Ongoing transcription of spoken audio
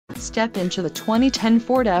Step into the 2010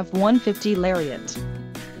 Ford F-150 Lariat.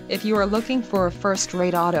 If you are looking for a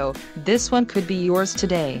first-rate auto, this one could be yours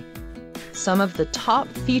today. Some of the top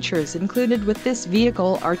features included with this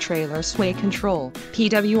vehicle are trailer sway control,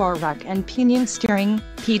 PWR rack and pinion steering,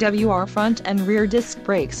 PWR front and rear disc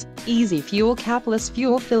brakes, easy fuel capless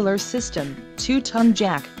fuel filler system, 2-ton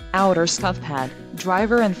jack, outer scuff pad,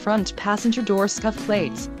 driver and front passenger door scuff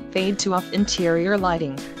plates, fade to off interior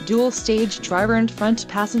lighting, dual-stage driver and front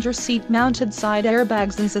passenger seat mounted side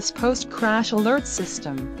airbags and this post-crash alert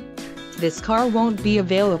system. This car won't be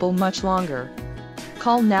available much longer.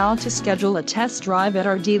 Call now to schedule a test drive at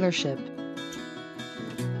our dealership.